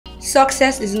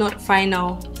Success is not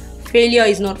final. Failure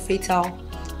is not fatal.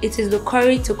 It is the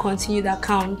courage to continue that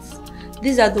counts.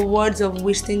 These are the words of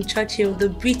Winston Churchill, the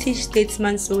British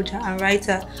statesman, soldier, and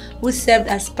writer who served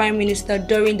as Prime Minister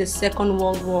during the Second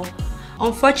World War.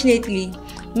 Unfortunately,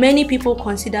 many people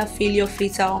consider failure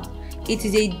fatal. It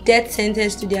is a death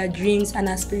sentence to their dreams and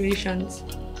aspirations.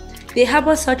 They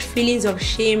harbor such feelings of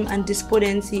shame and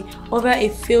despondency over a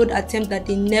failed attempt that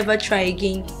they never try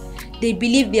again. They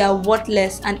believe they are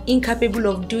worthless and incapable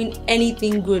of doing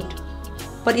anything good.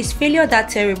 But is failure that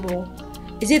terrible?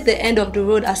 Is it the end of the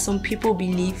road as some people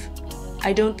believe?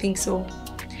 I don't think so.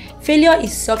 Failure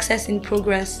is success in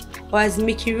progress, or as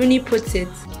Mickey Rooney puts it,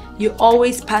 you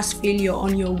always pass failure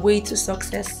on your way to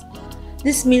success.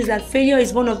 This means that failure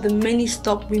is one of the many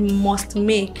stops we must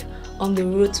make on the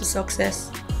road to success.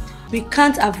 We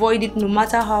can't avoid it no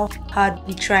matter how hard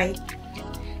we try.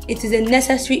 It is a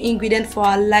necessary ingredient for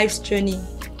our life's journey.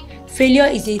 Failure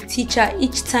is a teacher.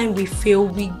 Each time we fail,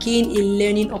 we gain a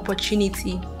learning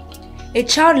opportunity. A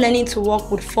child learning to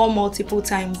walk would fall multiple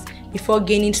times before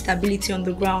gaining stability on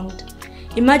the ground.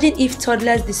 Imagine if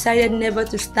toddlers decided never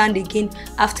to stand again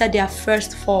after their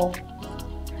first fall.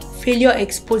 Failure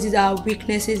exposes our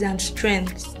weaknesses and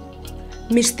strengths.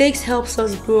 Mistakes helps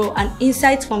us grow, and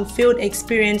insights from failed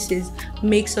experiences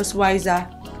makes us wiser.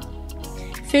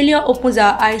 Failure opens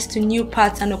our eyes to new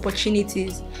paths and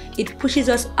opportunities. It pushes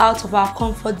us out of our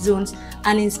comfort zones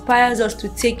and inspires us to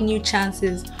take new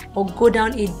chances or go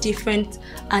down a different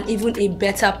and even a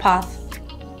better path.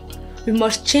 We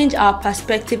must change our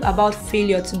perspective about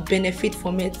failure to benefit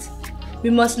from it. We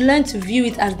must learn to view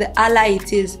it as the ally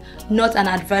it is, not an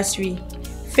adversary.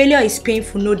 Failure is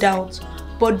painful, no doubt,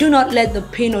 but do not let the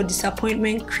pain or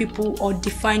disappointment cripple or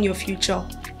define your future.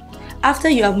 After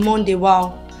you have mourned a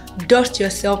while, dust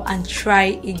yourself and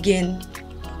try again.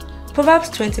 Proverbs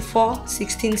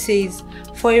 24:16 says,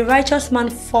 "For a righteous man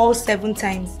falls 7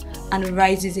 times and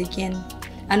rises again."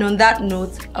 And on that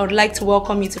note, I would like to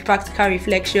welcome you to Practical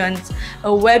Reflections,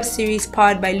 a web series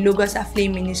powered by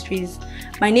L.A.M Ministries.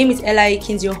 My name is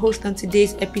L.A.M, your host on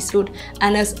today's episode,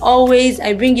 and as always,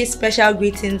 I bring you special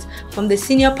greetings from the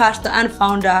senior pastor and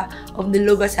founder of the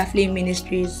L.A.M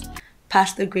Ministries,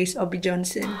 Pastor Grace Obi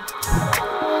Johnson.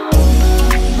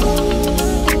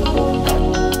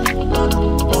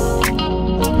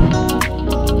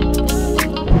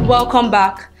 Welcome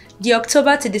back. The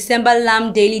October to December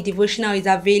L.A.M Daily Devotional is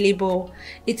available.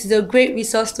 It is a great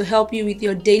resource to help you with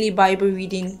your daily Bible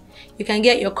reading. You can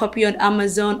get your copy on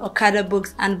Amazon, Okada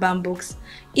Books, and BAM Books.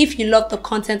 If you love the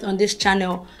content on this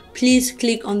channel, please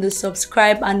click on the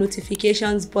subscribe and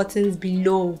notifications buttons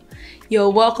below. You're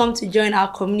welcome to join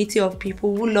our community of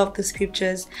people who love the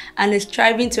scriptures and is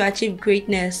striving to achieve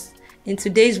greatness in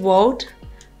today's world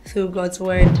through God's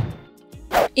Word.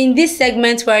 In this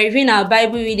segment, we're reviewing our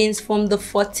Bible readings from the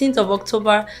 14th of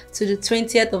October to the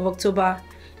 20th of October.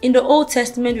 In the Old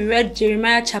Testament, we read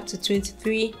Jeremiah chapter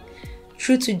 23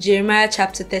 through to Jeremiah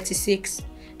chapter 36.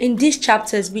 In these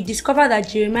chapters, we discover that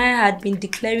Jeremiah had been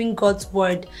declaring God's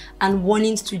word and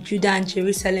warnings to Judah and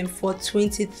Jerusalem for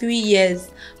 23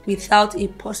 years without a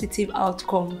positive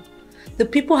outcome. The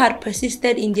people had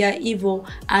persisted in their evil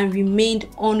and remained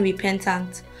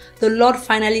unrepentant. The Lord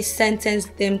finally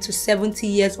sentenced them to 70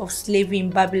 years of slavery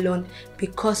in Babylon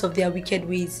because of their wicked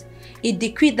ways. He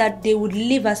decreed that they would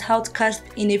live as outcasts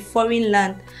in a foreign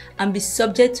land and be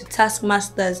subject to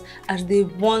taskmasters as they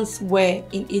once were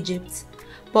in Egypt.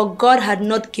 But God had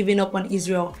not given up on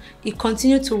Israel. He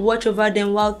continued to watch over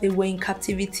them while they were in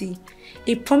captivity.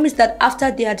 He promised that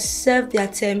after they had served their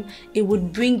term, He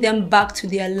would bring them back to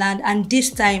their land, and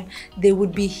this time they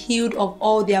would be healed of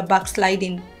all their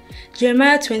backsliding.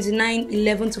 Jeremiah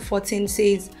 29:11-14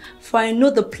 says, "For I know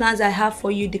the plans I have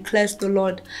for you, declares the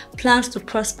Lord, plans to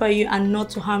prosper you and not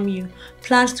to harm you,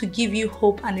 plans to give you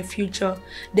hope and a future.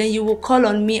 Then you will call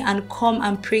on me and come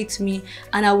and pray to me,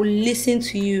 and I will listen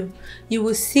to you. You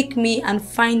will seek me and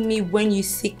find me when you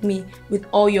seek me with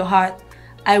all your heart.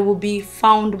 I will be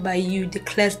found by you,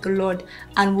 declares the Lord,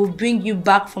 and will bring you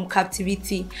back from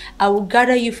captivity. I will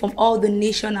gather you from all the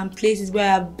nations and places where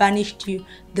I have banished you,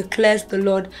 declares the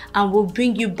Lord, and will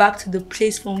bring you back to the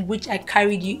place from which I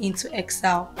carried you into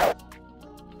exile."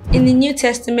 In the New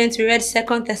Testament, we read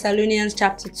 2 Thessalonians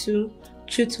chapter 2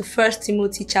 through to 1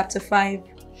 Timothy chapter 5.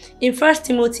 In 1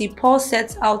 Timothy, Paul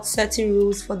sets out certain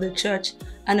rules for the church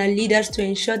and her leaders to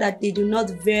ensure that they do not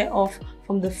veer off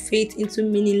from the faith into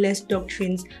meaningless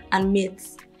doctrines and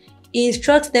myths. He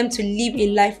instructs them to live a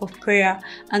life of prayer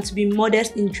and to be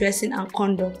modest in dressing and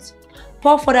conduct.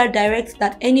 Paul further directs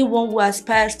that anyone who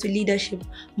aspires to leadership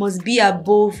must be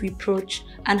above reproach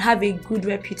and have a good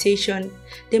reputation.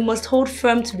 They must hold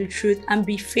firm to the truth and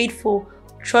be faithful,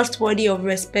 trustworthy of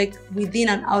respect within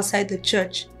and outside the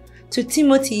church. To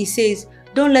Timothy, he says,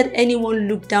 "Don't let anyone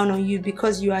look down on you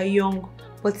because you are young,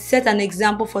 but set an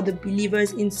example for the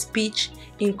believers in speech,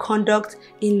 in conduct,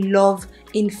 in love,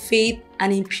 in faith,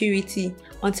 and in purity.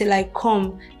 Until I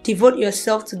come, devote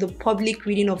yourself to the public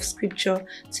reading of scripture,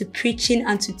 to preaching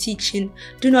and to teaching.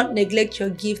 Do not neglect your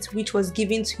gift which was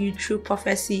given to you through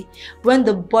prophecy, when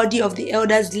the body of the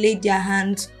elders laid their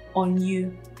hands on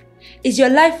you." Is your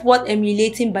life worth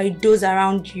emulating by those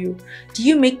around you? Do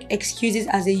you make excuses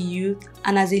as a youth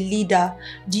and as a leader?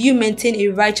 Do you maintain a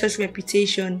righteous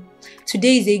reputation?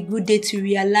 Today is a good day to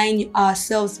realign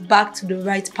ourselves back to the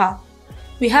right path.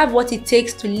 We have what it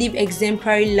takes to live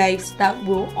exemplary lives that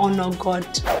will honor God.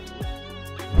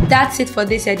 That's it for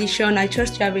this edition. I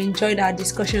trust you have enjoyed our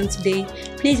discussion today.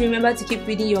 Please remember to keep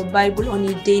reading your Bible on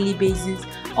a daily basis.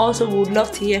 Also, we would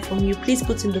love to hear from you. Please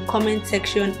put in the comment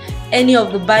section any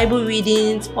of the Bible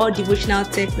readings or devotional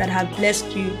texts that have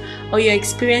blessed you, or your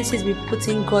experiences with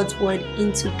putting God's word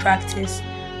into practice.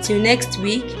 Till next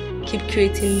week, keep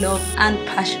creating love and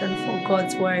passion for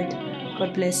God's word.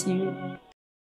 God bless you.